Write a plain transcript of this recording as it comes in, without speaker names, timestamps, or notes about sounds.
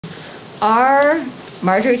Are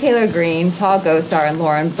Marjorie Taylor Greene, Paul Gosar, and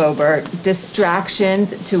Lauren Boebert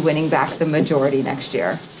distractions to winning back the majority next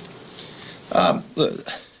year?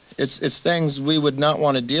 It's things we would not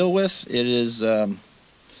want to deal with. It is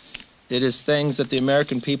things that the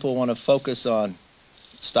American people want to focus on.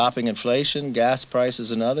 Stopping inflation, gas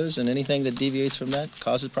prices, and others, and anything that deviates from that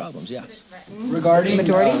causes problems, yes. Regarding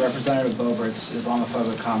Representative Boebert's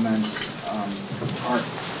Islamophobic comments,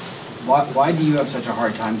 why do you have such a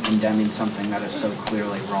hard time condemning something that is so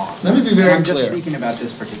clearly wrong? Let me be very I'm clear. just speaking about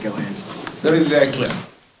this particular instance. Let me be very clear.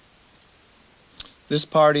 This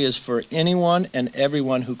party is for anyone and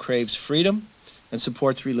everyone who craves freedom and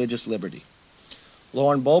supports religious liberty.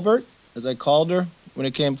 Lauren Boebert, as I called her when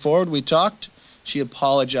it came forward, we talked. She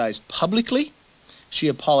apologized publicly. She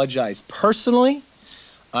apologized personally.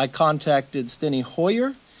 I contacted Steny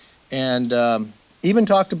Hoyer and even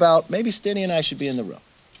talked about maybe Steny and I should be in the room.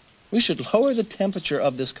 We should lower the temperature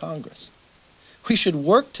of this Congress. We should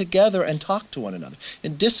work together and talk to one another.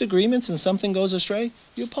 In disagreements and something goes astray,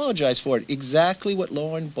 you apologize for it. Exactly what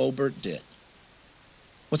Lauren Boebert did.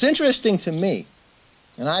 What's interesting to me,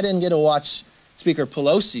 and I didn't get to watch Speaker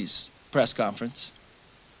Pelosi's press conference,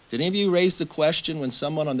 did any of you raise the question when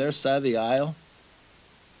someone on their side of the aisle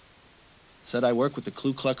said, I work with the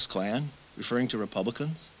Ku Klux Klan, referring to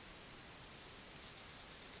Republicans?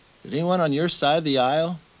 Did anyone on your side of the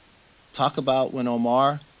aisle talk about when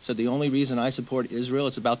Omar said the only reason I support Israel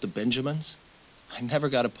is about the Benjamins? I never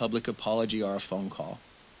got a public apology or a phone call.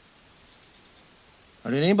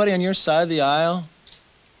 Or did anybody on your side of the aisle,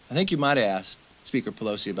 I think you might have asked Speaker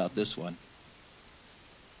Pelosi about this one,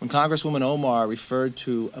 when Congresswoman Omar referred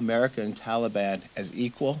to America and Taliban as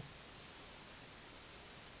equal?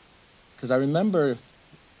 Because I remember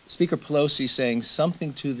Speaker Pelosi saying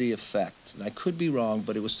something to the effect, and I could be wrong,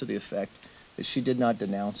 but it was to the effect that she did not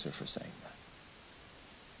denounce her for saying that.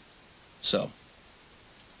 So,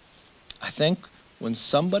 I think when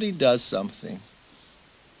somebody does something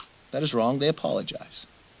that is wrong, they apologize.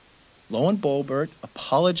 Lauren Boebert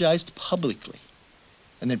apologized publicly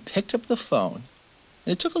and then picked up the phone.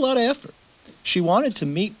 And it took a lot of effort. She wanted to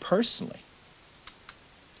meet personally.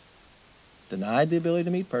 Denied the ability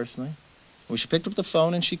to meet personally. When she picked up the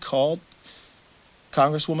phone and she called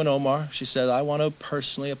Congresswoman Omar, she said, I want to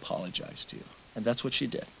personally apologize to you. And that's what she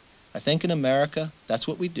did. I think in America, that's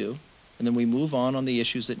what we do. And then we move on the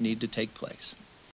issues that need to take place.